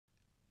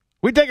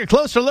We take a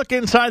closer look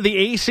inside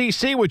the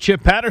ACC with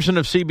Chip Patterson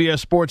of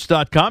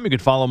CBSSports.com. You can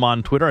follow him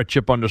on Twitter at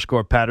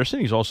Chip_Patterson.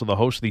 He's also the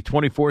host of the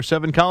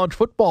 24/7 College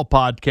Football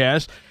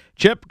Podcast.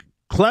 Chip,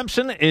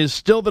 Clemson is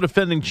still the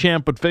defending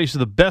champ, but faces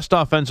the best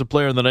offensive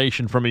player in the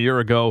nation from a year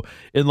ago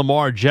in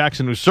Lamar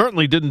Jackson, who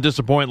certainly didn't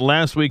disappoint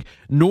last week,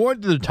 nor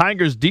did the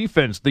Tigers'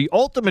 defense. The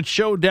ultimate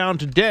showdown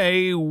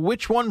today,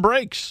 which one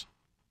breaks?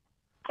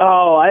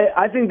 Oh,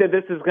 I think that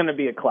this is going to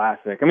be a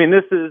classic. I mean,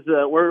 this is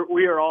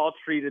we are all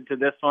treated to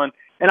this one.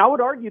 And I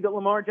would argue that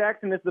Lamar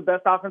Jackson is the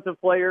best offensive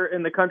player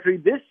in the country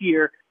this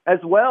year as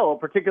well,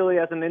 particularly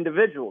as an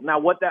individual. Now,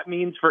 what that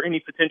means for any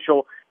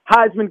potential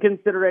Heisman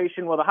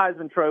consideration, well, the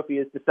Heisman Trophy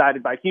is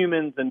decided by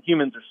humans, and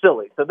humans are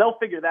silly. So they'll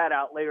figure that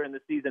out later in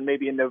the season,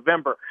 maybe in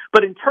November.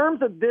 But in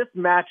terms of this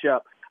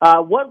matchup,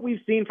 what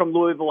we've seen from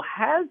Louisville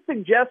has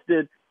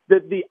suggested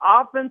that the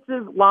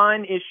offensive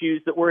line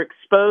issues that were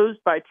exposed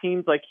by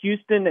teams like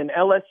Houston and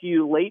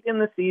LSU late in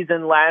the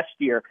season last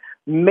year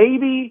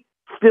maybe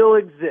still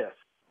exist.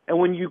 And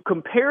when you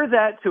compare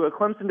that to a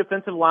Clemson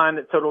defensive line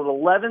that totaled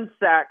 11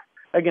 sacks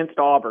against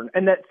Auburn,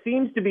 and that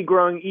seems to be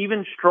growing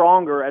even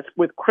stronger as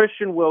with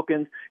Christian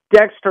Wilkins,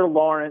 Dexter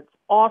Lawrence,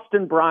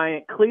 Austin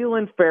Bryant,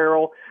 Cleveland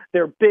Farrell,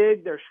 they're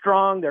big, they're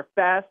strong, they're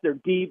fast, they're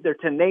deep, they're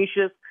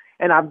tenacious,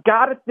 and I've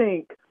got to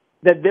think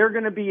that they're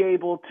going to be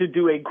able to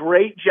do a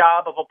great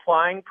job of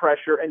applying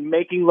pressure and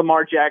making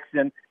Lamar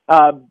Jackson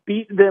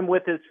beat them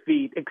with his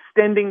feet,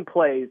 extending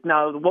plays.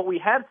 Now, what we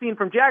have seen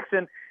from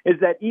Jackson is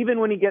that even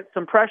when he gets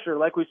some pressure,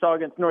 like we saw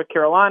against North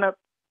Carolina,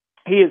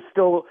 he is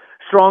still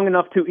strong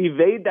enough to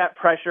evade that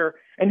pressure,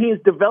 and he has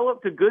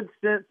developed a good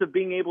sense of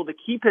being able to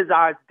keep his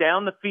eyes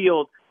down the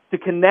field to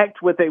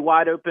connect with a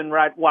wide-open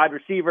wide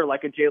receiver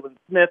like a Jalen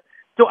Smith.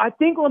 So I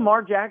think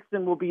Lamar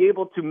Jackson will be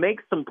able to make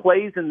some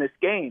plays in this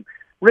game.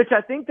 Rich,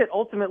 I think that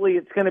ultimately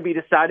it's going to be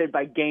decided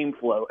by game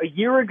flow. A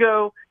year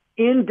ago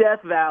in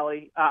Death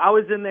Valley, I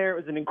was in there. It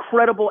was an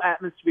incredible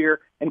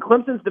atmosphere, and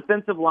Clemson's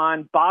defensive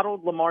line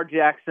bottled Lamar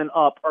Jackson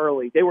up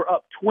early. They were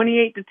up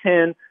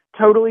 28-10,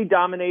 totally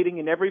dominating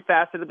in every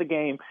facet of the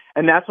game,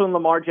 and that's when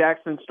Lamar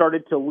Jackson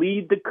started to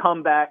lead the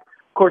comeback.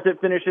 Of course, it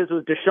finishes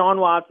with Deshaun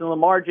Watson,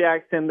 Lamar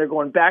Jackson. They're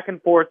going back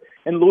and forth,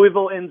 and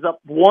Louisville ends up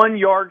 1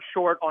 yard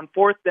short on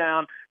fourth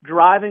down,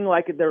 driving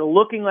like they're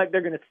looking like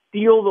they're going to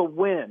steal the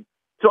win.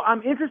 So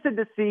I'm interested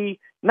to see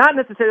not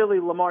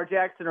necessarily Lamar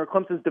Jackson or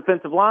Clemson's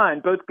defensive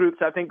line. Both groups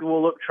I think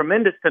will look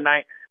tremendous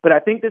tonight, but I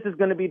think this is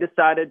going to be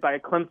decided by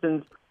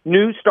Clemson's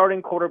new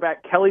starting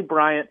quarterback, Kelly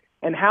Bryant,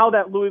 and how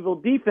that Louisville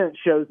defense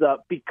shows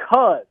up,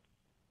 because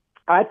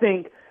I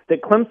think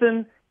that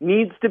Clemson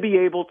needs to be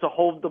able to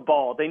hold the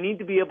ball. They need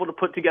to be able to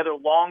put together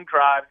long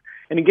drives.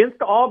 And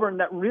against Auburn,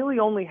 that really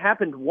only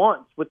happened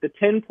once with the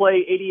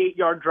 10-play,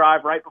 88-yard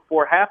drive right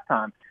before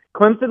halftime.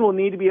 Clemson will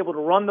need to be able to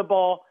run the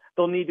ball.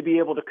 They'll need to be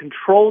able to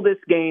control this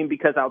game,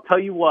 because I'll tell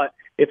you what,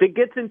 if it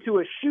gets into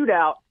a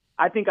shootout,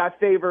 I think I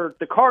favor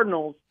the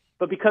Cardinals.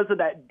 But because of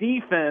that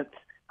defense,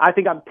 I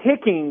think I'm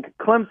picking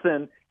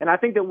Clemson, and I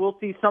think that we'll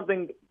see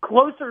something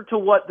closer to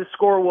what the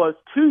score was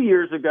 2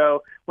 years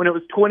ago when it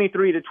was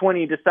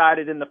 23-20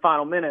 decided in the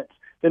final minutes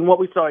than what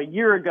we saw a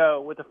year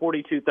ago with a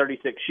 42-36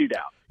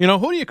 shootout. You know,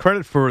 who do you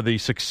credit for the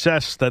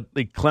success that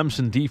the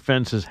Clemson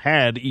defense has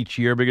had each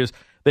year? Because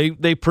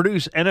they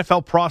produce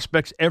NFL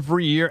prospects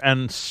every year,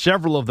 and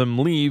several of them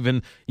leave,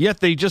 and yet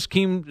they just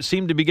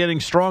seem to be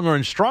getting stronger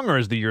and stronger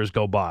as the years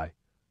go by.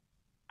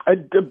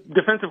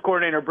 Defensive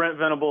coordinator Brent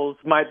Venables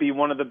might be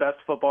one of the best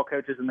football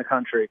coaches in the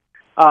country.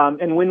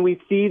 And when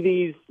we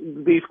see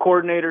these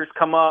coordinators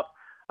come up,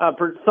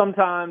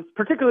 sometimes,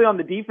 particularly on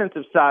the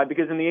defensive side,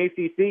 because in the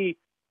ACC,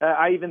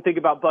 I even think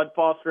about Bud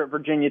Foster at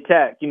Virginia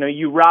Tech. You know,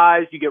 you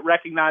rise, you get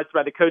recognized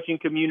by the coaching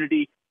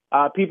community.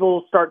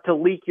 People start to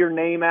leak your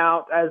name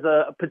out as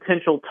a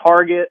potential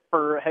target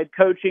for head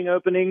coaching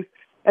openings.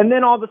 And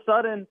then all of a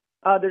sudden,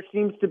 there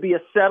seems to be a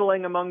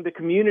settling among the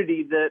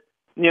community that,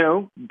 you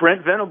know,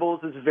 Brent Venables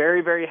is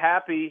very, very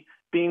happy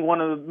being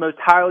one of the most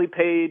highly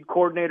paid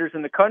coordinators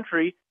in the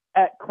country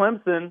at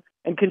Clemson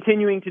and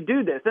continuing to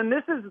do this. And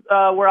this is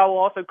where I will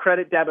also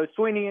credit Dabo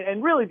Swinney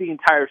and really the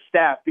entire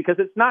staff, because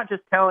it's not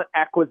just talent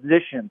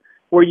acquisition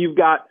where you've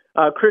got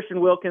Christian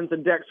Wilkins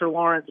and Dexter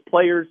Lawrence,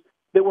 players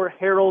that were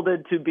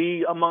heralded to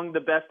be among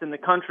the best in the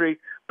country,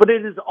 but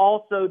it is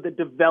also the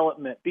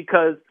development,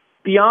 because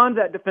beyond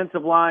that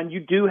defensive line, you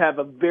do have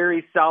a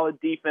very solid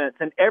defense.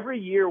 And every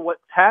year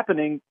what's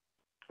happening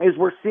is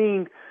we're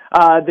seeing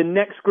the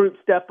next group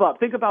step up.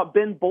 Think about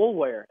Ben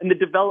Boulware and the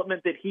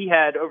development that he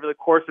had over the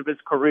course of his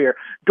career.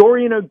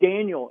 Dorian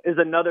O'Daniel is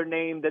another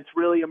name that's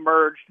really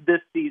emerged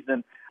this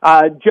season.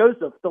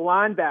 Joseph, the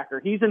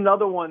linebacker, he's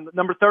another one,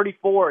 number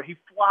 34. He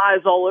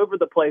flies all over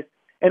the place.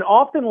 And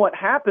often what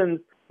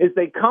happens is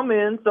they come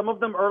in, some of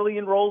them early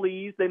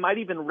enrollees, they might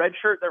even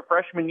redshirt their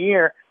freshman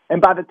year,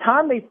 and by the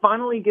time they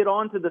finally get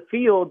onto the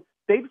field,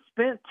 they've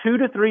spent 2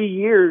 to 3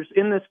 years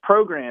in this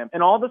program,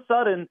 and all of a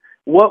sudden,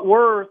 what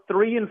were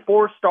 3- and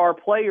 4-star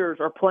players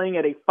are playing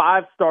at a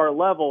 5-star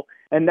level,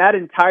 and that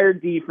entire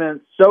defense,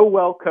 so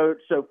well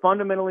coached, so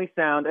fundamentally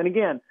sound. And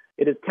again,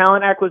 it is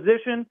talent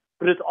acquisition,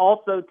 but it's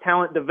also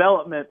talent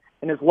development.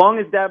 And as long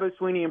as Dabo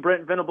Swinney and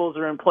Brent Venables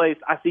are in place,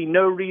 I see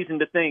no reason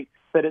to think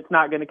that it's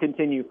not going to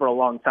continue for a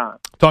long time.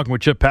 Talking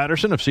with Chip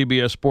Patterson of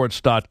CBS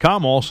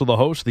Sports.com, also the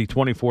host of the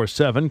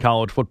 24/7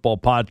 College Football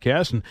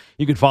Podcast. And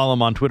you can follow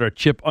him on Twitter at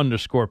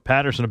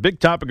Chip_Patterson. A big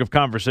topic of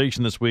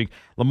conversation this week,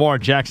 Lamar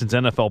Jackson's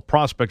NFL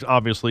prospects,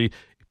 obviously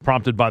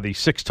prompted by the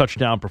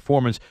 6-touchdown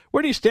performance.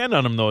 Where do you stand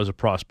on him, though, as a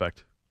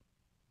prospect?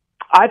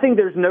 I think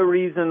there's no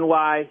reason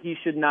why he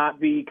should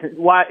not be –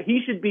 why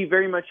he should be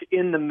very much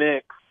in the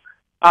mix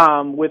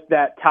with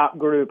that top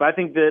group. I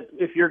think that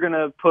if you're going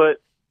to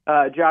put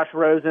Josh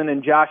Rosen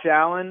and Josh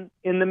Allen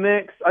in the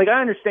mix, like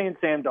I understand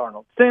Sam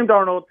Darnold. Sam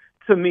Darnold,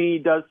 to me,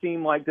 does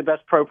seem like the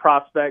best pro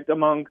prospect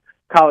among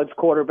college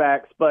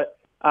quarterbacks, but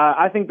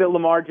I think that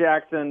Lamar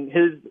Jackson,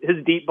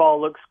 his deep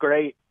ball looks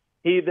great.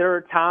 There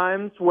are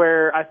times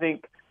where I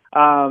think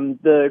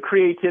the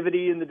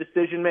creativity and the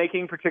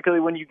decision-making,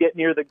 particularly when you get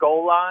near the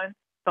goal line,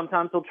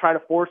 sometimes he'll try to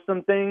force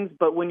some things,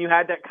 but when you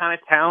had that kind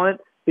of talent,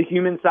 the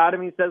human side of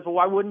me says, well,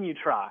 why wouldn't you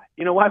try?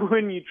 Why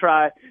wouldn't you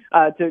try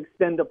to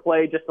extend the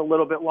play just a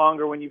little bit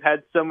longer when you've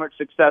had so much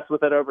success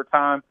with it over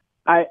time?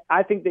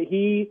 I think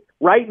that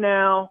right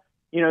now,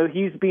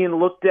 he's being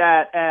looked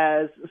at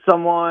as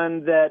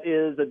someone that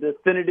is a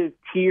definitive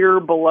tier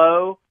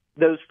below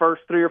those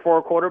first 3 or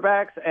 4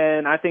 quarterbacks,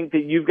 and I think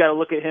that you've got to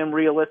look at him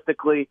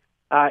realistically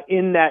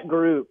in that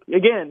group.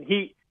 Again,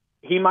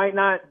 he might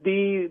not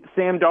be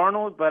Sam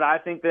Darnold, but I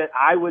think that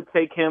I would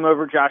take him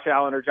over Josh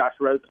Allen or Josh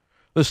Rosen.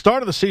 The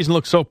start of the season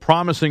looked so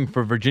promising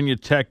for Virginia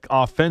Tech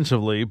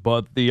offensively,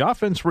 but the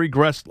offense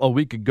regressed a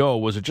week ago.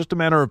 Was it just a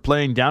matter of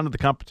playing down to the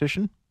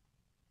competition?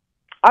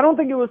 I don't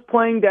think it was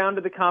playing down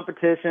to the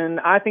competition.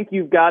 I think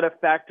you've got to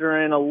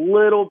factor in a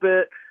little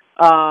bit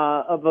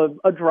of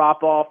a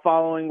drop-off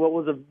following what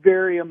was a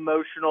very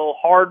emotional,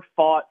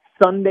 hard-fought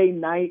Sunday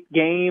night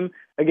game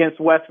against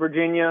West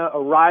Virginia,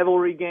 a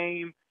rivalry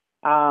game.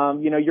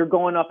 You're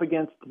going up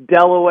against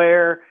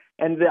Delaware.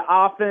 And the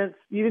offense,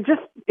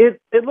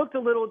 it looked a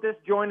little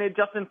disjointed.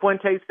 Justin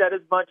Fuentes said as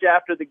much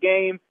after the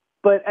game.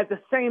 But at the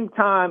same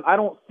time, I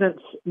don't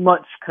sense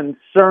much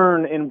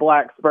concern in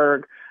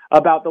Blacksburg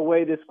about the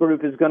way this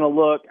group is going to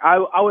look.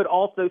 I would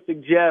also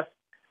suggest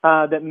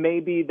that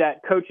maybe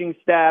that coaching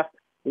staff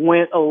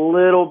went a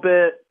little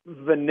bit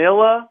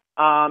vanilla,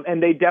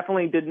 and they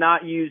definitely did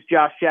not use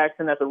Josh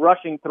Jackson as a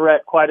rushing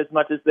threat quite as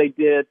much as they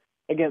did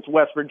against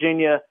West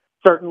Virginia.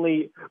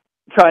 Certainly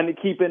trying to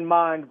keep in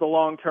mind the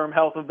long-term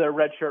health of their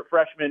redshirt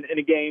freshman in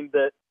a game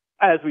that,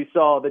 as we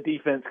saw, the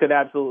defense could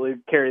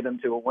absolutely carry them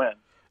to a win.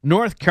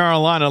 North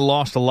Carolina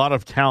lost a lot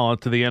of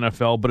talent to the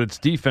NFL, but its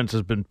defense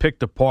has been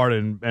picked apart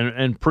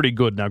and pretty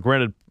good. Now,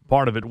 granted,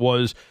 part of it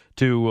was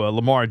to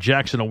Lamar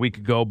Jackson a week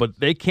ago, but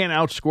they can't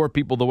outscore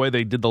people the way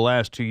they did the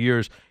last 2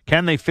 years.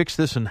 Can they fix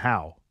this, and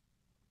how?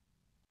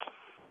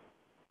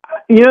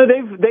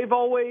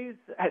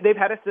 They've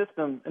had a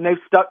system and they've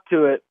stuck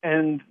to it.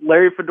 And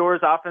Larry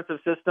Fedora's offensive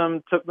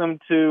system took them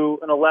to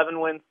an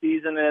 11-win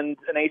season and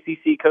an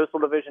ACC Coastal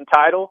Division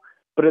title.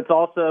 But it's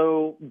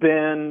also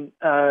been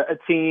a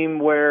team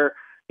where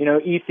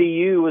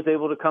ECU was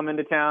able to come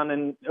into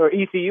town or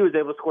ECU was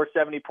able to score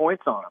 70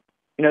 points on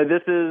them.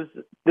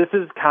 This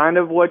is kind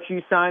of what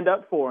you signed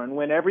up for. And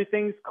when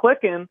everything's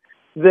clicking,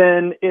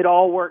 then it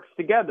all works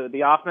together.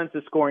 The offense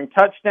is scoring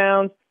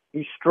touchdowns.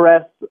 You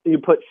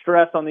put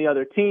stress on the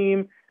other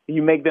team.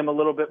 You make them a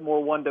little bit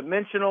more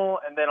one-dimensional,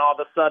 and then all of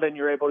a sudden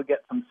you're able to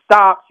get some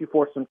stops. You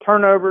force some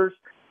turnovers.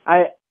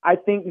 I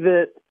think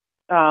that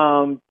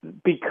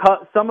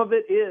because some of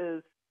it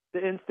is the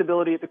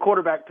instability at the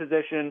quarterback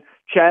position,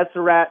 Chaz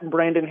Surratt and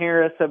Brandon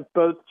Harris have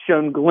both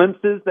shown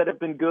glimpses that have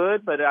been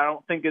good, but I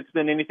don't think it's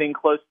been anything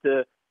close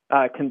to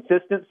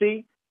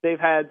consistency. They've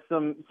had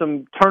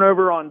some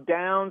turnover on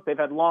downs. They've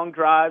had long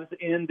drives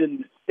end in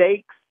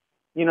mistakes.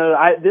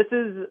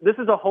 This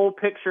is a whole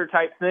picture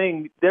type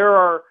thing. There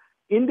are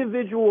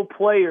individual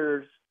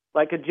players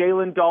like a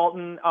Jalen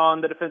Dalton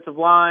on the defensive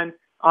line,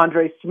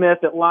 Andre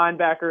Smith at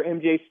linebacker,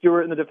 MJ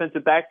Stewart in the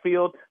defensive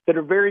backfield that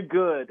are very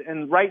good.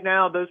 And right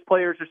now those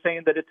players are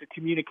saying that it's a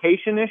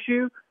communication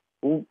issue.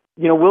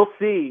 We'll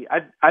see.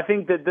 I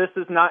think that this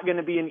is not going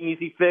to be an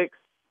easy fix.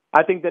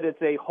 I think that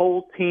it's a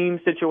whole team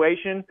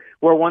situation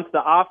where once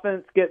the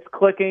offense gets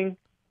clicking,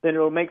 then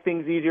it'll make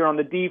things easier on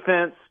the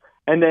defense.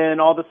 And then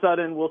all of a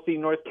sudden we'll see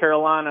North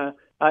Carolina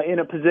in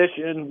a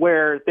position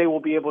where they will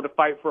be able to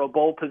fight for a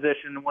bowl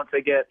position once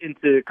they get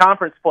into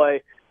conference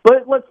play.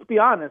 But let's be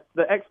honest,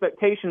 the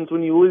expectations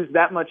when you lose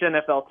that much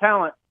NFL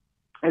talent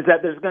is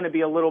that there's going to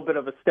be a little bit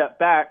of a step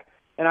back.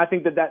 And I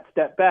think that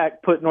step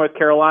back put North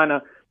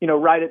Carolina,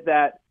 right at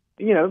that,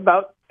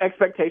 about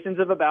expectations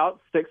of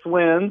about 6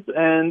 wins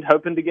and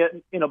hoping to get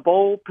in a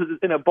bowl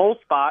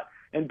spot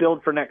and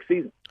build for next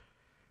season.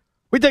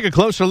 We take a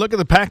closer look at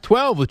the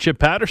Pac-12 with Chip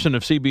Patterson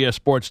of CBS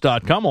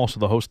Sports.com, also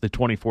the host of the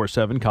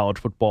 24/7 College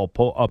Football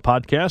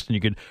Podcast, and you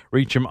can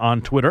reach him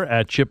on Twitter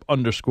at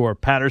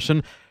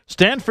Chip_Patterson.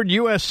 Stanford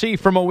USC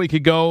from a week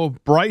ago.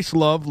 Bryce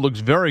Love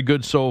looks very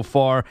good so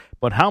far,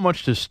 but how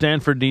much does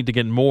Stanford need to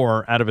get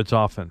more out of its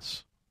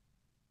offense?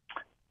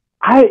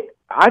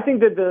 I think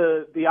that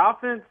the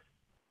offense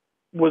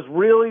was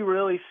really,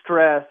 really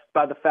stressed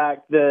by the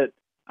fact that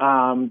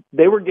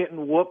they were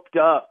getting whooped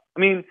up. I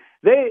mean,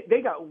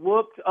 they got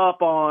whooped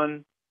up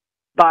on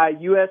by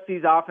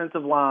USC's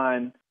offensive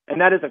line,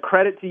 and that is a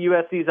credit to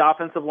USC's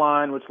offensive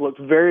line, which looks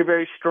very,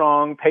 very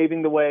strong,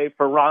 paving the way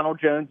for Ronald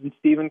Jones and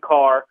Stephen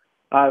Carr,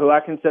 who I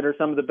consider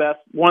one of the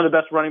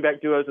best running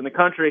back duos in the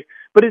country.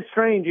 But it's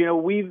strange,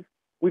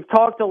 we've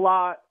talked a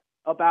lot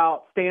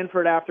about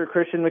Stanford after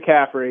Christian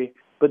McCaffrey,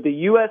 but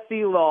the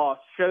USC loss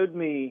showed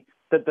me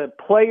that the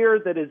player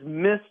that is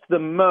missed the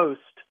most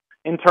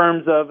in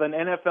terms of an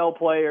NFL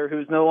player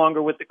who's no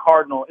longer with the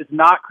Cardinal is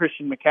not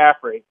Christian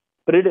McCaffrey,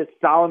 but it is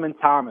Solomon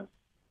Thomas,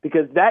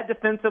 because that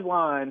defensive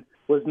line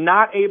was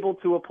not able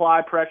to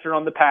apply pressure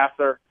on the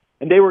passer,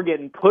 and they were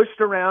getting pushed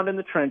around in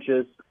the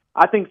trenches.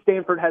 I think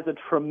Stanford has a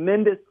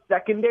tremendous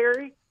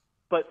secondary,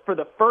 but for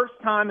the first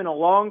time in a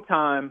long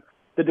time,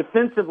 the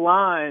defensive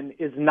line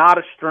is not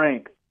a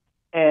strength.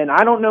 And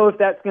I don't know if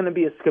that's going to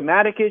be a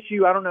schematic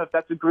issue. I don't know if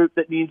that's a group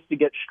that needs to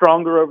get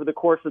stronger over the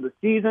course of the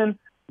season,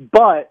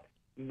 but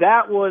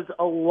that was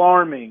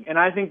alarming. And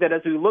I think that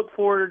as we look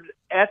forward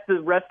at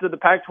the rest of the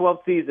Pac-12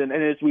 season,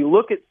 and as we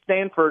look at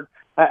Stanford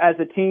as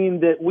a team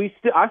that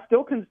I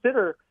still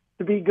consider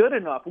to be good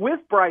enough with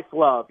Bryce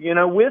Love,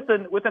 with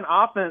an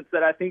offense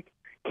that I think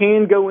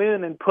can go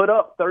in and put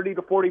up 30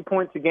 to 40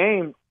 points a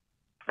game,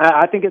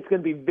 I think it's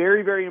going to be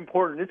very, very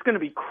important. It's going to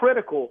be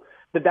critical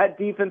that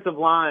defensive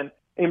line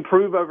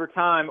improve over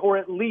time, or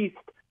at least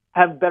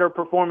have better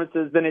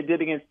performances than it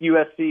did against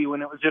USC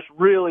when it was just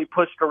really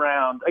pushed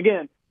around.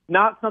 Again,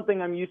 not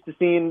something I'm used to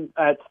seeing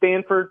at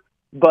Stanford,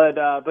 but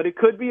it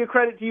could be a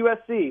credit to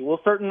USC.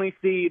 We'll certainly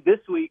see this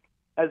week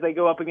as they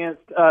go up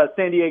against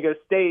San Diego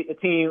State,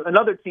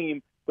 another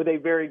team with a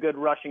very good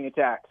rushing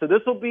attack. So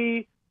this will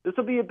be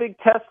a big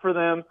test for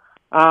them,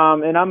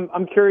 and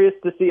I'm curious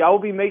to see. I will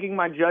be making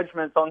my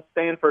judgments on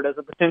Stanford as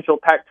a potential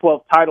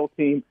Pac-12 title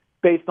team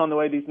based on the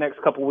way these next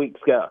couple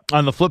weeks go.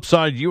 On the flip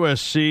side,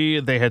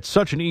 USC, they had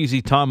such an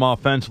easy time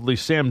offensively.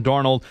 Sam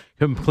Darnold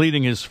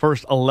completing his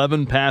first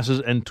 11 passes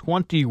and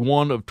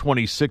 21 of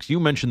 26. You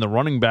mentioned the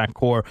running back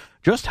core.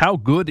 Just how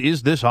good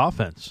is this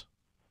offense?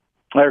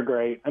 They're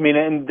great. I mean,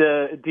 and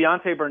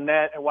Deontay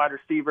Burnett at wide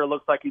receiver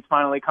looks like he's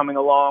finally coming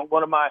along.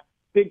 One of my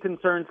big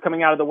concerns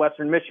coming out of the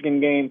Western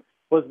Michigan game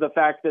was the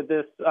fact that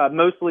this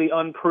mostly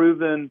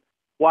unproven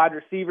wide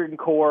receiving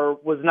core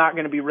was not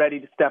going to be ready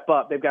to step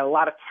up. They've got a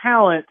lot of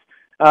talent,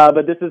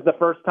 but this is the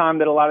first time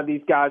that a lot of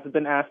these guys have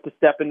been asked to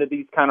step into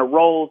these kind of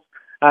roles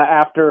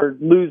after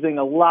losing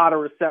a lot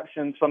of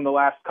receptions from the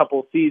last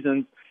couple of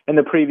seasons in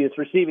the previous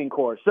receiving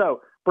core.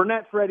 So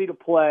Burnett's ready to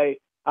play.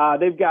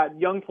 They've got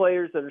young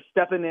players that are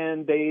stepping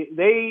in.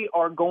 They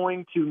are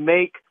going to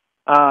make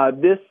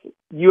this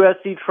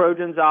USC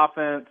Trojans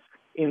offense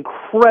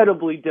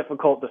incredibly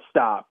difficult to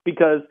stop,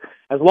 because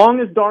as long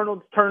as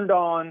Darnold's turned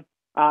on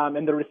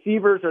and the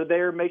receivers are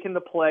there making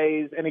the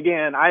plays, and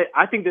again,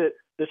 I think that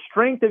the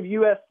strength of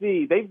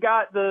USC, they've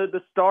got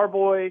the star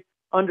boy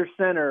under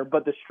center,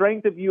 but the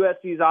strength of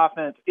USC's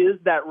offense is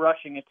that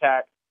rushing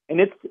attack, and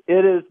it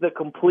is a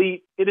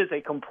complete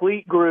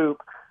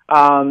group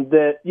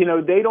that,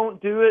 they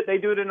don't do it. They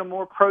do it in a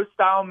more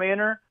pro-style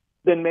manner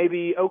than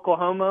maybe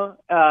Oklahoma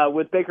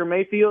with Baker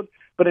Mayfield.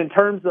 But in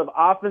terms of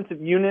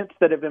offensive units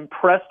that have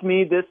impressed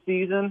me this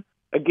season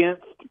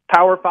against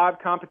Power 5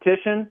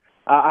 competition,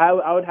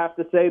 I would have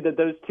to say that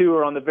those two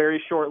are on the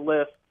very short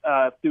list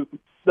through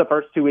the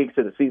first 2 weeks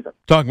of the season.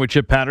 Talking with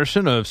Chip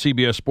Patterson of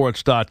CBS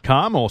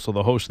Sports.com, also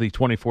the host of the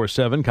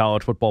 24/7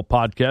 College Football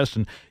Podcast,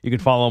 and you can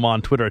follow him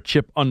on Twitter at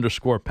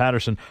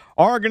Chip_Patterson.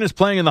 Oregon is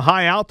playing in the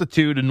high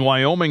altitude in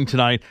Wyoming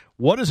tonight.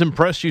 What has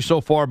impressed you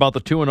so far about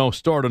the 2-0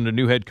 start under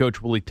new head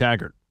coach Willie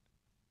Taggart?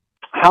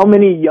 How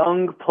many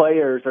young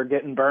players are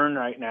getting burned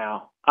right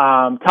now?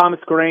 Thomas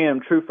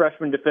Graham, true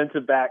freshman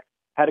defensive back,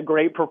 had a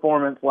great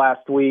performance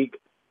last week.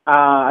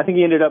 I think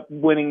he ended up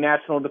winning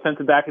National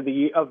Defensive Back of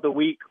the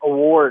Week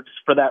awards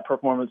for that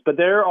performance. But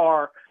there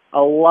are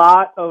a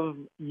lot of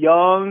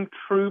young,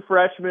 true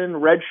freshmen,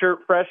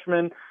 redshirt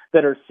freshmen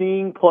that are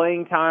seeing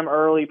playing time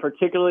early,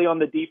 particularly on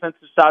the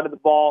defensive side of the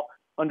ball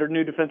under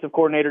new defensive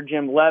coordinator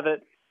Jim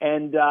Leavitt.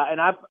 And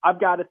I've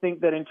got to think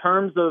that in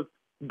terms of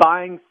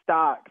buying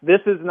stock, this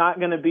is not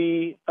going to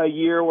be a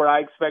year where I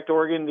expect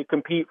Oregon to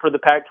compete for the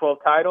Pac-12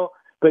 title.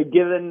 But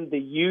given the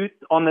youth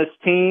on this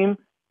team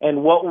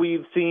and what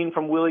we've seen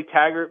from Willie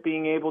Taggart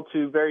being able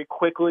to very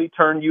quickly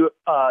turn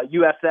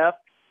USF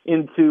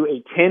into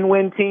a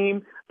 10-win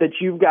team, that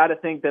you've got to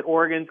think that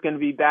Oregon's going to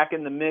be back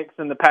in the mix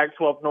in the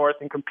Pac-12 North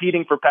and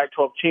competing for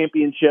Pac-12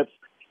 championships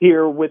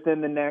here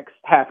within the next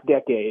half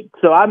decade.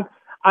 So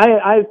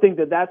I think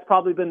that that's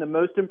probably been the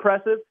most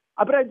impressive.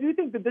 But I do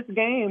think that this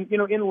game,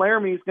 in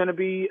Laramie is going to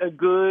be a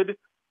good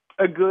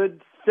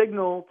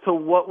signal to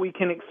what we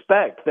can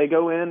expect. They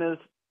go in as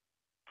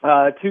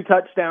 2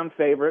 touchdown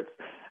favorites.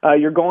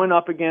 You're going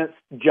up against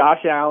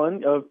Josh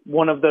Allen,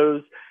 one of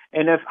those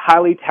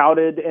highly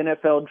touted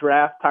NFL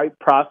draft type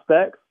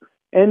prospects,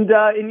 and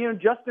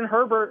Justin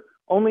Herbert,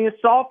 only a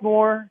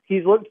sophomore.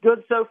 He's looked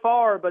good so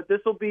far, but this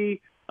will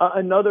be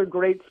another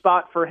great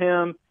spot for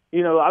him.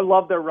 I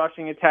love their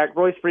rushing attack.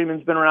 Royce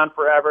Freeman's been around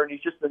forever, and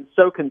he's just been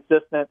so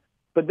consistent.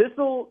 But this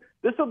will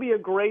be a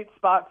great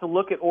spot to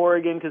look at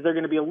Oregon because they're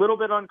going to be a little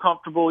bit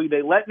uncomfortable.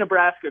 They let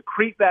Nebraska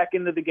creep back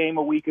into the game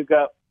a week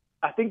ago.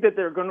 I think that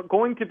they're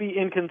going to be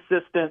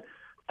inconsistent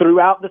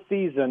throughout the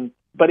season.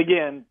 But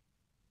again,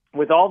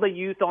 with all the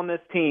youth on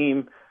this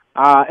team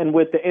and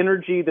with the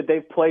energy that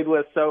they've played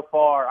with so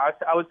far,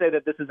 I would say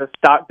that this is a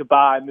stock to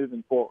buy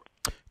moving forward.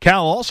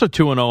 Cal also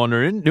 2-0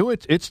 under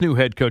its new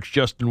head coach,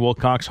 Justin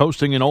Wilcox,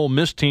 hosting an Ole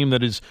Miss team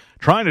that is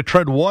trying to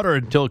tread water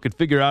until it could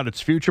figure out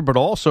its future, but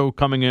also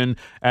coming in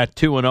at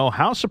 2-0.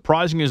 How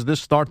surprising is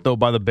this start, though,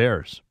 by the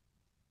Bears?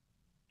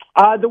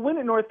 The win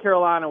at North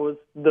Carolina was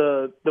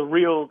the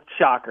real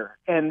shocker,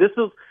 and this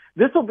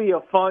will be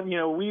a fun.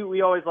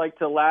 We always like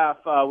to laugh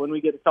when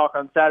we get to talk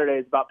on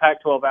Saturdays about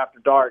Pac-12 After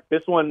Dark.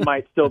 This one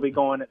might still be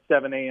going at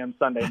 7 a.m.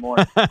 Sunday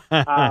morning.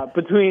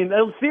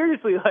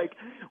 Seriously,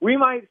 we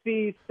might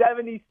see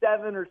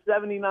 77 or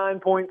 79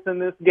 points in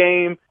this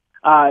game.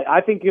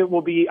 I think it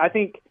will be. I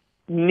think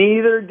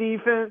neither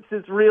defense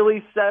is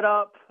really set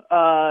up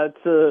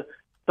to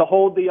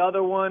hold the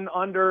other one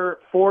under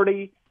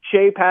 40.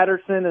 Shea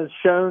Patterson has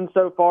shown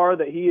so far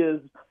that he is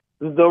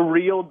the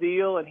real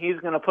deal, and he's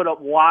going to put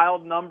up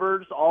wild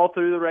numbers all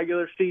through the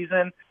regular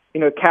season.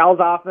 Cal's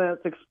offense,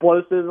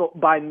 explosive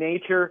by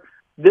nature.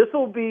 This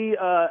will be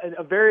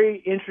a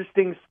very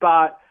interesting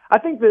spot. I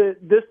think that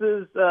this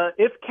is,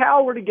 if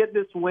Cal were to get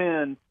this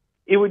win,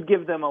 it would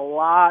give them a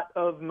lot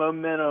of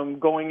momentum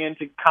going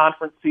into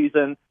conference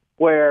season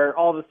where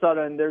all of a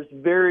sudden there's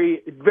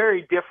very,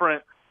 very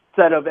different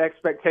set of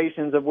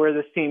expectations of where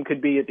this team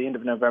could be at the end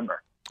of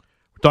November.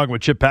 Talking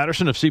with Chip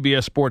Patterson of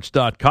CBS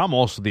Sports.com,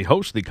 also the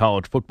host of the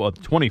college football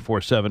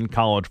 24/7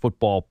 college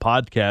football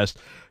podcast.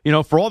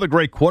 For all the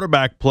great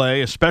quarterback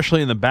play,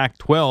 especially in the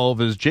Pac-12,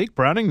 is Jake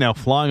Browning now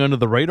flying under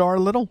the radar a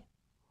little?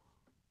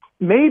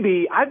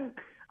 Maybe.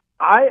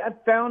 I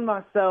found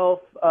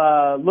myself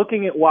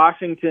looking at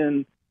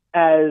Washington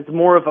as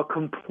more of a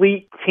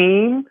complete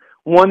team,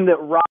 one that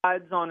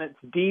rides on its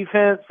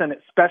defense and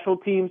its special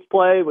teams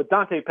play, with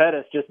Dante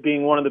Pettis just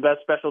being one of the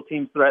best special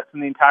teams threats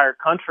in the entire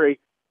country.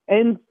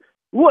 And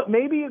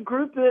maybe a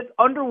group that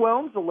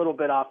underwhelms a little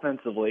bit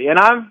offensively. And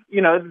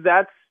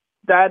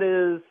that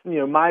is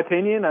my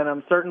opinion, and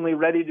I'm certainly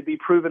ready to be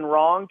proven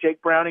wrong.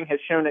 Jake Browning has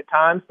shown at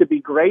times to be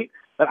great,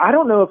 but I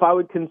don't know if I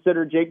would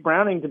consider Jake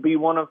Browning to be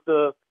one of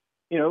the,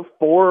 4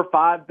 or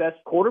 5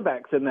 best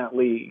quarterbacks in that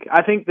league.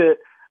 I think that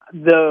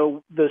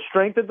the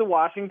strength of the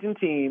Washington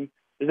team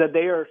is that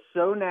they are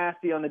so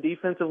nasty on the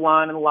defensive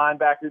line and the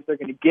linebackers. They're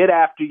going to get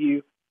after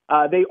you.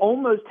 They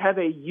almost have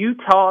a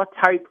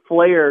Utah-type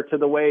flair to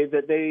the way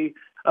that they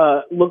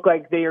look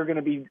like they are going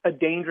to be a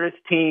dangerous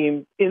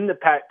team in the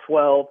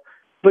Pac-12.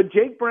 But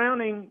Jake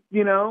Browning,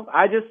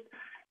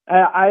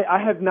 I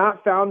have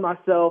not found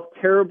myself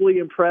terribly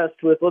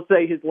impressed with, let's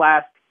say, his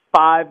last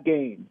 5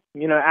 games.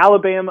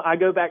 Alabama, I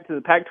go back to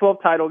the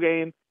Pac-12 title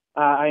game.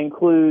 I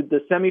include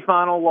the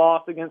semifinal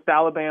loss against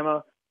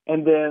Alabama,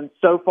 and then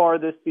so far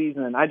this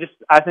season. I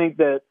think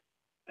that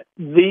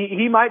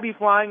he might be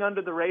flying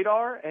under the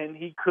radar, and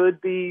he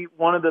could be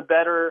one of the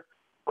better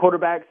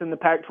quarterbacks in the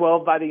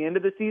Pac-12 by the end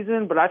of the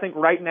season. But I think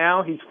right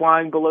now he's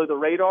flying below the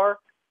radar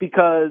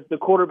because the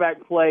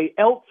quarterback play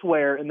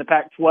elsewhere in the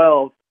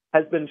Pac-12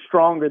 has been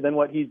stronger than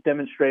what he's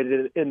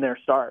demonstrated in their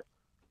start.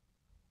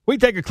 We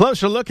take a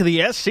closer look at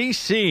the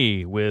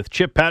SEC with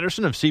Chip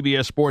Patterson of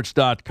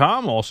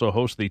CBSSports.com, also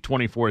hosts the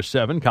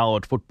 24/7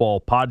 college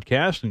football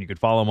podcast, and you can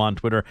follow him on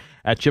Twitter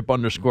at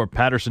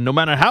Chip_Patterson. No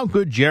matter how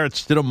good Jarrett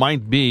Stidham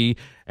might be,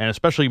 and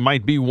especially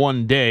might be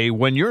one day,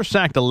 when you're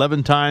sacked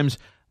 11 times,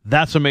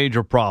 that's a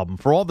major problem.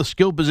 For all the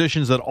skill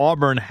positions that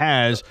Auburn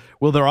has,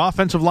 will their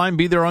offensive line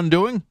be their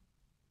undoing?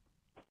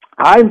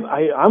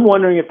 I'm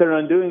wondering if their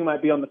undoing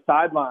might be on the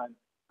sideline.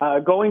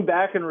 Going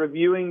back and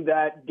reviewing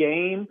that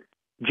game,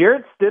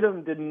 Jarrett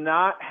Stidham did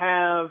not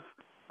have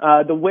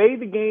the way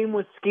the game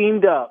was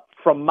schemed up.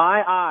 From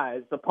my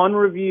eyes, upon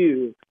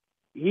review,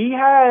 he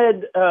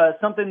had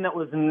something that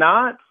was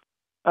not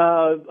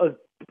a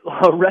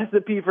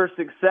recipe for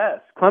success.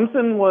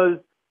 Clemson was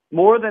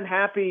more than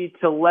happy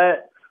to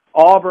let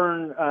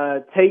Auburn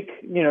take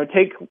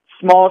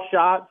small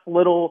shots,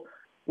 little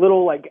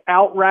like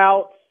out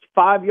routes,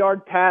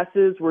 5-yard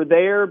passes were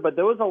there, but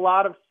there was a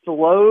lot of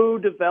slow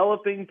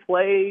developing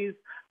plays,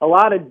 a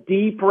lot of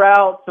deep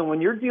routes. And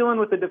when you're dealing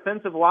with a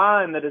defensive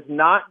line that is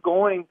not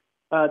going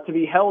to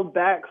be held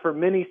back for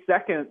many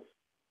seconds,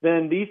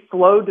 then these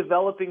slow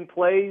developing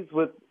plays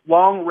with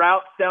long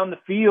routes down the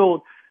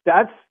field,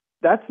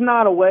 that's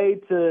not a way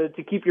to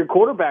keep your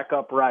quarterback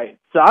upright.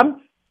 So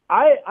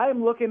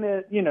I'm looking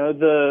at,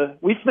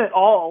 we spent a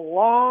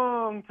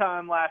long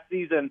time last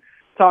season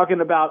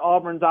talking about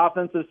Auburn's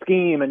offensive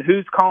scheme and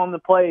who's calling the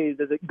plays.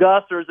 Is it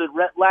Gus or is it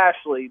Rhett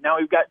Lashley? Now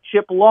we've got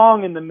Chip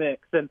Long in the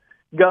mix, and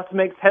Gus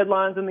makes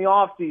headlines in the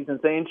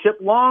offseason saying Chip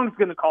Long's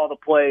going to call the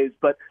plays.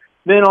 But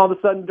then all of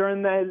a sudden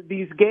during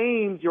these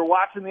games, you're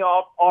watching the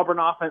Auburn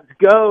offense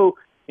go,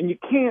 and you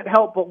can't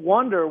help but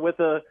wonder with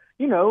a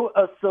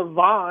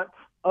savant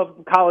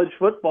of college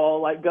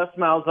football like Gus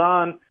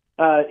Malzahn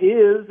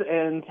is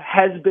and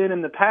has been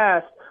in the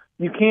past,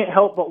 you can't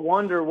help but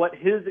wonder what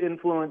his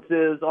influence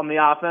is on the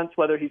offense,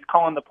 whether he's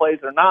calling the plays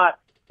or not.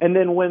 And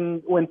then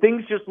when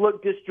things just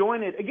look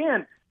disjointed,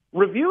 again,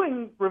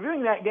 reviewing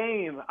that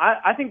game,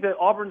 I think that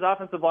Auburn's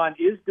offensive line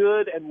is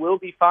good and will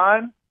be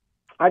fine.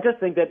 I just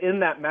think that in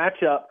that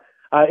matchup,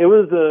 it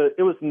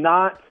was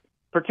not,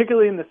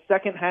 particularly in the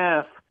second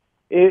half,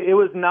 it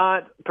was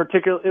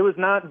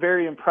not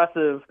very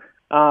impressive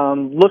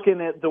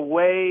looking at the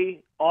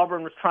way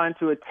Auburn was trying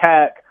to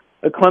attack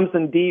a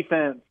Clemson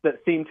defense that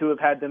seemed to have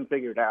had them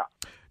figured out.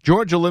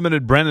 Georgia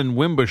limited Brennan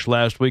Wimbush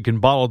last week and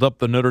bottled up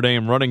the Notre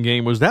Dame running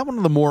game. Was that one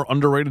of the more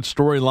underrated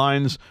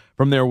storylines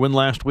from their win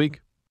last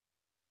week?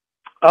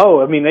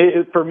 Oh, I mean,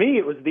 for me,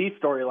 it was the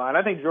storyline.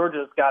 I think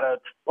Georgia's got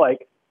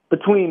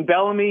between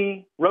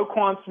Bellamy,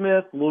 Roquan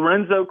Smith,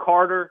 Lorenzo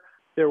Carter,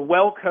 they're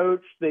well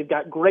coached. They've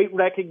got great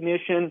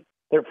recognition.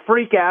 They're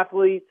freak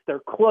athletes. Their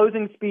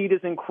closing speed is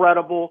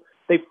incredible.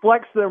 They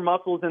flexed their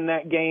muscles in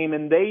that game,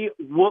 and they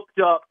whooped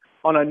up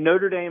on a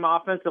Notre Dame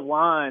offensive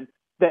line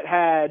that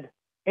had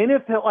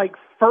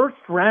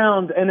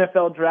first-round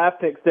NFL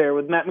draft picks there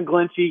with Matt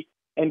McGlinchey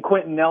and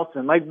Quentin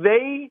Nelson.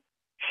 They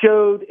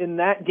showed in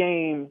that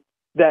game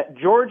that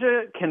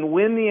Georgia can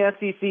win the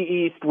SEC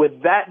East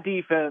with that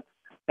defense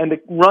and the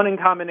running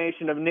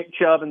combination of Nick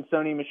Chubb and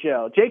Sony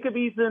Michel. Jacob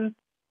Eason,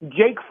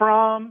 Jake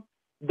Fromm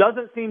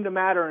doesn't seem to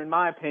matter, in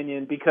my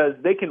opinion, because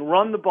they can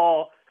run the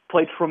ball,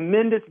 play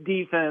tremendous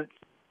defense,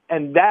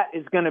 and that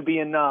is going to be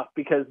enough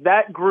because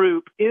that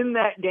group in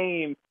that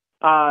game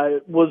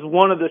was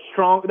one of the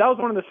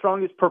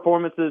strongest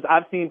performances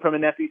I've seen from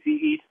an SEC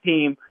East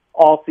team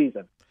all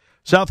season.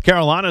 South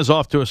Carolina is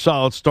off to a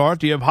solid start.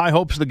 Do you have high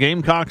hopes of the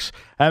Gamecocks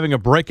having a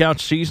breakout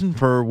season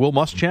for Will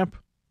Muschamp?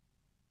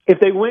 If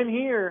they win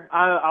here,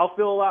 I'll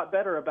feel a lot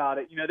better about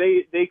it.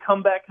 They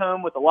come back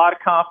home with a lot of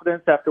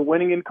confidence after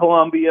winning in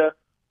Columbia,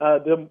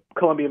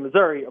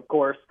 Missouri, of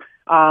course.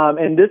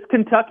 And this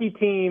Kentucky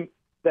team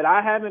that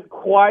I haven't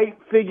quite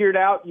figured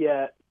out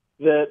yet,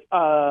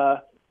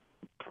 that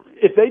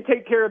if they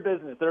take care of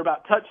business, they're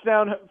about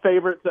touchdown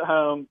favorites at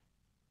home.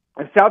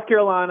 If South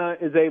Carolina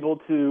is able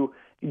to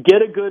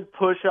get a good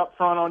push up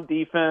front on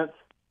defense,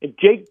 if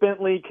Jake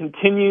Bentley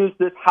continues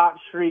this hot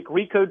streak,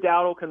 Rico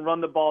Dowdle can run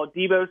the ball,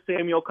 Deebo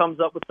Samuel comes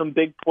up with some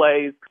big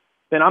plays,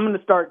 then I'm going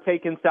to start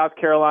taking South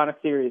Carolina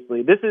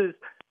seriously. This is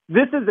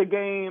a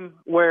game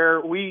where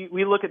we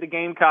look at the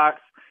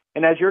Gamecocks,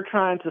 and as you're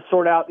trying to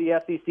sort out the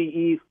SEC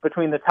East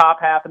between the top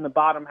half and the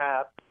bottom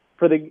half,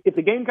 if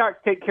the Gamecocks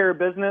take care of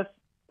business,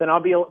 then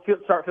I'll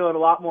start feeling a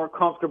lot more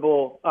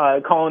comfortable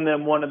calling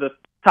them one of the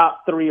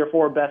top 3 or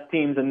 4 best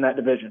teams in that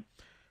division.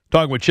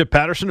 Talking with Chip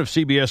Patterson of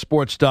CBS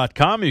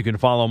Sports.com. You can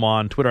follow him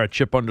on Twitter at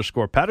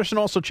Chip_Patterson.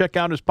 Also check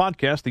out his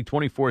podcast, the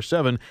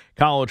 24/7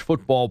 College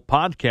Football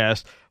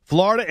Podcast.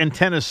 Florida and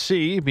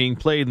Tennessee being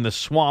played in the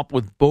Swamp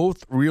with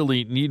both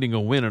really needing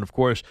a win. And, of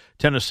course,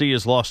 Tennessee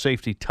has lost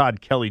safety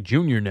Todd Kelly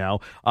Jr. now.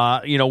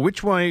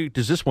 Which way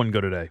does this one go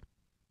today?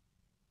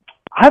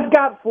 I've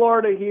got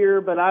Florida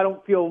here, but I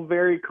don't feel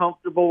very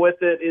comfortable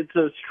with it. It's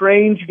a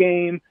strange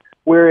game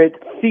where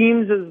it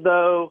seems as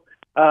though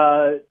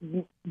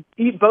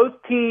both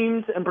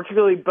teams, and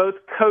particularly both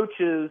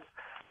coaches,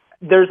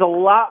 there's a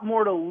lot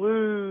more to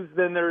lose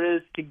than there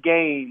is to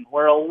gain,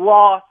 where a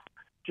loss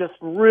just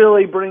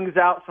really brings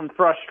out some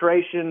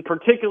frustration,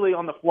 particularly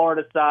on the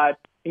Florida side.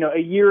 A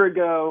year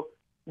ago,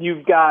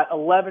 you've got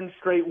 11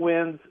 straight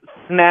wins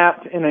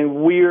snapped in a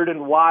weird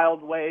and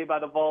wild way by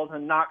the Vols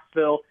in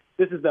Knoxville.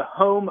 This is the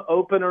home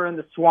opener in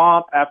the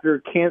Swamp after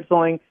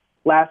canceling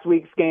last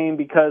week's game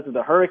because of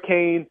the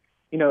hurricane.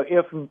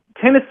 If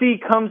Tennessee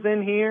comes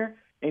in here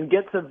and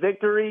gets a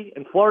victory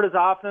and Florida's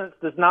offense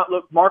does not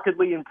look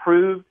markedly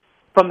improved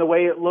from the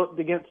way it looked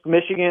against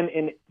Michigan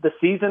in the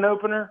season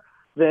opener,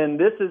 then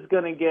this is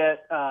going to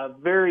get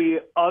very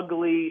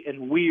ugly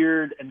and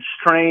weird and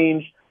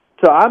strange.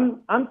 So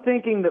I'm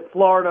thinking that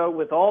Florida,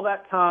 with all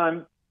that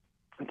time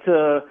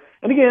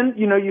and again,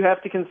 you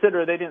have to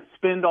consider they didn't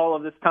spend all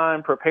of this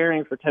time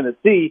preparing for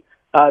Tennessee.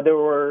 There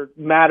were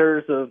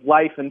matters of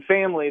life and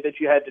family that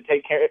you had to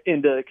take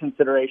into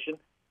consideration.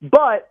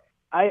 But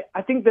I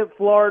think that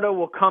Florida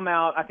will come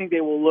out. I think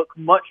they will look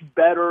much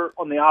better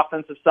on the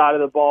offensive side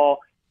of the ball.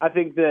 I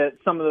think that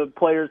some of the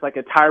players like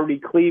a Tyree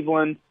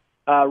Cleveland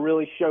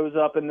really shows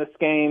up in this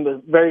game. A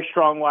very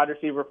strong wide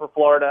receiver for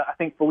Florida. I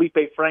think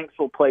Felipe Franks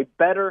will play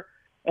better.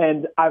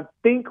 And I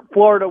think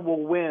Florida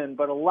will win.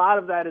 But a lot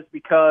of that is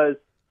because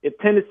if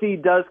Tennessee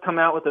does come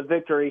out with a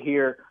victory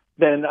here,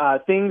 then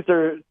things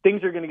are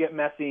going to get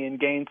messy in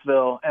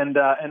Gainesville. And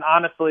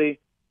honestly,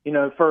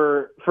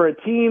 for a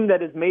team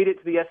that has made it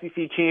to the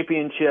SEC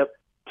championship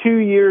 2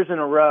 years in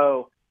a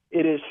row,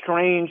 it is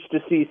strange to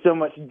see so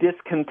much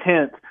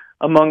discontent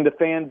among the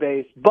fan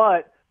base.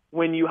 But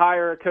when you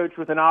hire a coach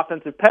with an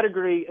offensive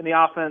pedigree and the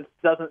offense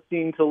doesn't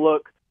seem to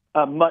look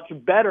much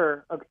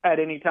better at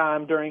any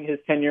time during his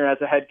tenure as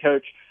a head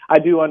coach. I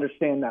do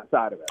understand that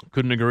side of it.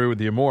 Couldn't agree with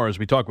you more. As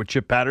we talk with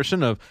Chip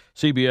Patterson of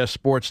CBS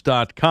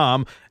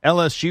Sports.com,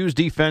 LSU's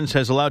defense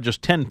has allowed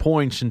just 10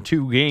 points in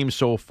 2 games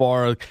so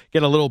far.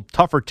 Get a little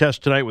tougher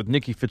test tonight with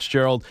Nicky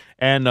Fitzgerald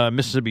and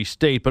Mississippi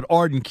State. But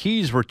Arden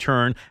Key's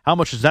return, how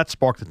much does that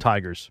spark the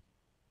Tigers?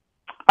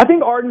 I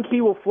think Arden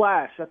Key will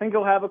flash. I think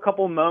he'll have a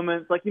couple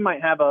moments. Like, you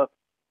might have a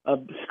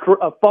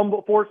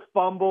forced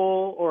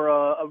fumble or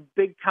a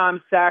big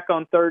time sack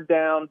on third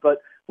down.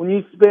 But when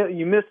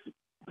you miss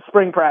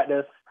spring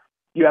practice,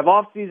 you have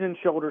off-season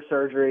shoulder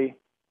surgery,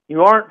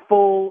 you aren't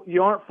full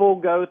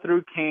go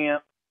through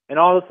camp, and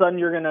all of a sudden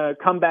you're going to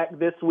come back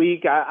this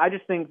week. I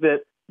just think that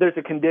there's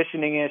a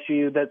conditioning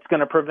issue that's going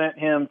to prevent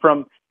him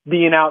from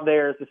being out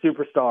there as a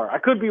superstar. I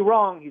could be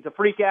wrong. He's a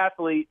freak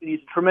athlete, and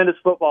he's a tremendous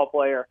football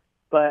player.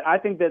 But I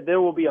think that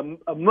there will be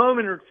a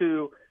moment or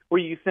two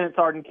where you sense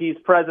Arden Key's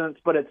presence,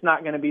 but it's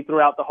not going to be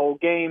throughout the whole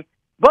game.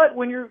 But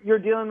when you're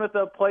dealing with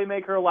a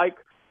playmaker like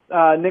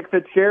Nick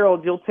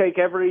Fitzgerald, you'll take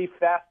every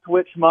fast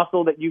twitch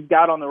muscle that you've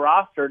got on the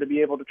roster to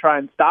be able to try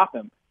and stop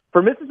him.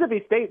 For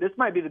Mississippi State, this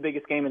might be the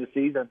biggest game of the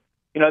season.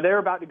 You know, they're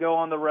about to go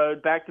on the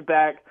road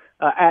back-to-back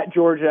at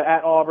Georgia,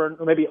 at Auburn,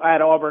 or maybe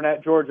at Auburn,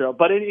 at Georgia.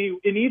 But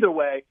in either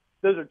way,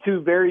 those are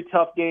 2 very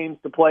tough games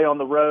to play on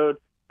the road.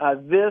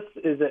 This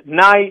is at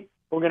night.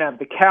 We're going to have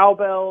the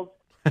cowbells.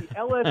 The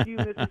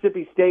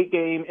LSU-Mississippi State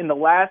game in the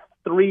last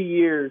 3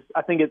 years,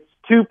 I think it's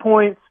 2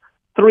 points,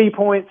 3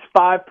 points,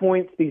 5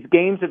 points. These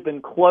games have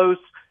been close.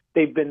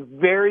 They've been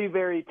very,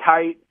 very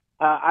tight.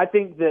 I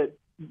think that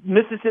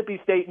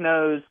Mississippi State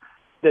knows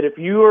that if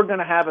you are going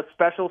to have a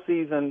special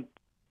season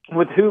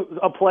with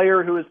a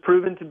player who has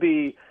proven to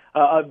be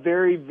a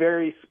very,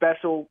 very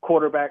special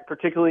quarterback,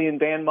 particularly in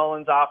Dan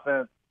Mullen's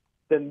offense,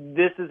 then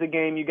this is a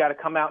game you got to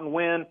come out and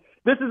win.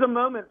 This is a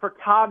moment for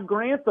Todd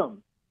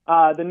Grantham,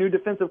 the new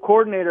defensive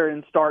coordinator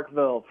in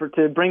Starkville,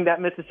 to bring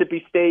that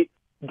Mississippi State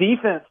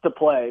defense to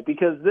play,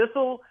 because this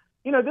will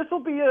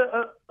be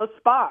a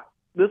spot.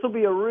 This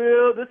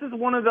is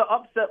one of the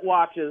upset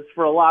watches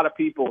for a lot of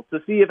people to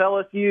see if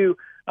LSU,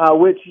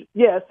 which,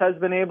 yes, has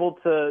been able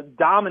to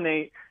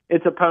dominate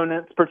its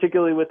opponents,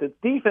 particularly with its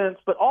defense,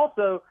 but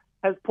also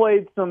has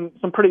played some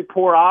pretty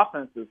poor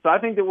offenses. So I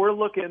think that we're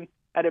looking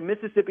at a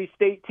Mississippi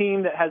State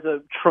team that has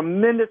a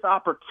tremendous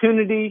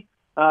opportunity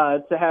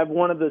to have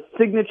one of the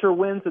signature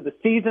wins of the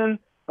season.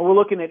 And we're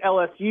looking at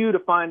LSU to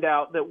find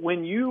out that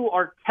when you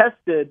are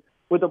tested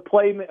with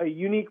a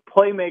unique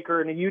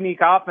playmaker and a unique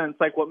offense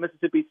like what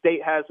Mississippi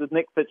State has with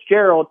Nick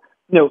Fitzgerald,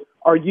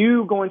 are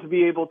you going to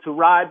be able to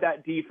ride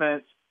that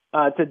defense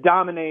to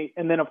dominate?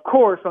 And then, of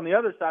course, on the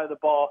other side of the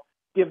ball,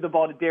 give the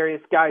ball to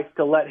Darius Geist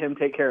to let him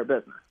take care of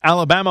business.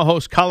 Alabama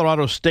hosts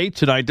Colorado State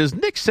tonight. Does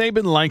Nick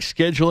Saban like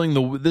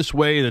scheduling this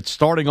way, that's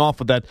starting off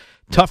with that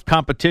tough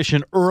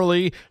competition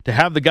early to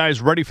have the guys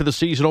ready for the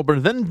season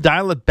opener, then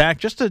dial it back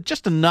just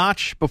a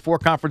notch before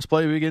conference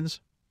play begins?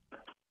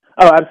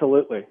 Oh,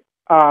 absolutely.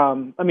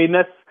 I mean,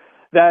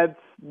 that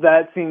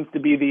seems to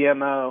be the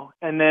MO,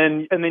 and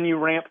then you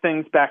ramp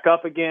things back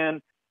up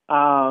again,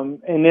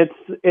 and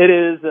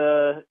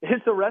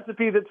it's a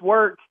recipe that's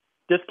worked.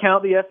 Just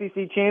count the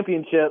SEC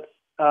championships,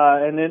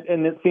 and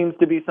it seems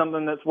to be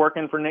something that's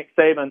working for Nick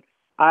Saban.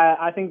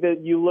 I think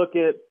that you look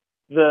at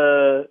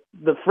the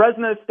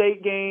Fresno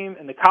State game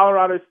and the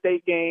Colorado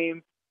State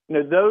game,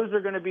 those are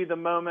going to be the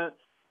moments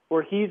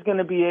where he's going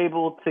to be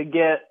able to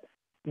get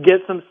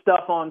some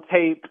stuff on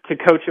tape to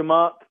coach him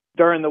up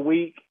during the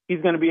week.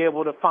 He's going to be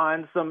able to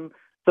find some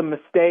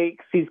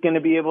mistakes. He's going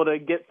to be able to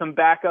get some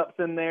backups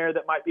in there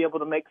that might be able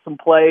to make some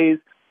plays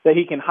that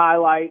he can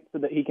highlight so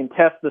that he can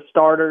test the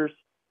starters.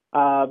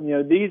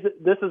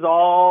 This is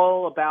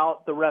all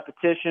about the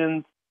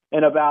repetitions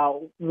and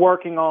about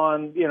working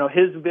on,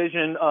 his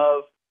vision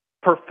of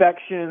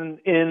perfection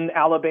in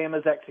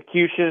Alabama's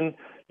execution.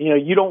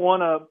 You don't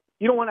want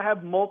to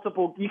have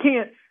multiple. You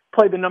can't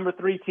play the number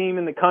 3 team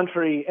in the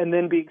country and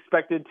then be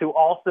expected to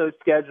also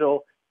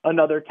schedule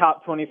another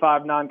top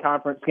 25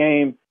 non-conference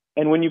game.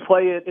 And when you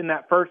play it in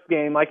that first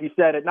game, like you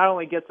said, it not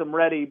only gets them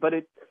ready, but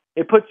it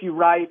puts you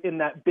right in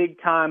that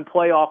big-time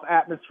playoff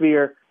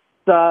atmosphere.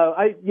 So,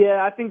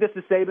 I think this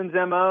is Saban's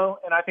MO,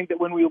 and I think that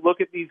when we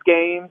look at these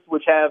games,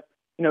 which have,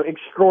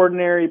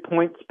 extraordinary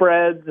point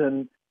spreads,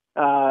 and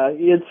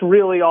it's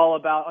really all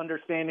about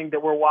understanding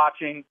that we're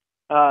watching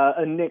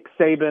a Nick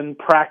Saban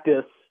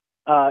practice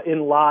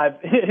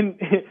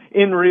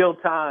in real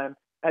time,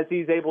 as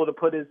he's able to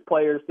put his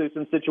players through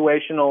some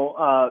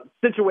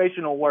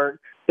situational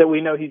work that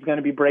we know he's going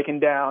to be breaking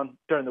down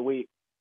during the week.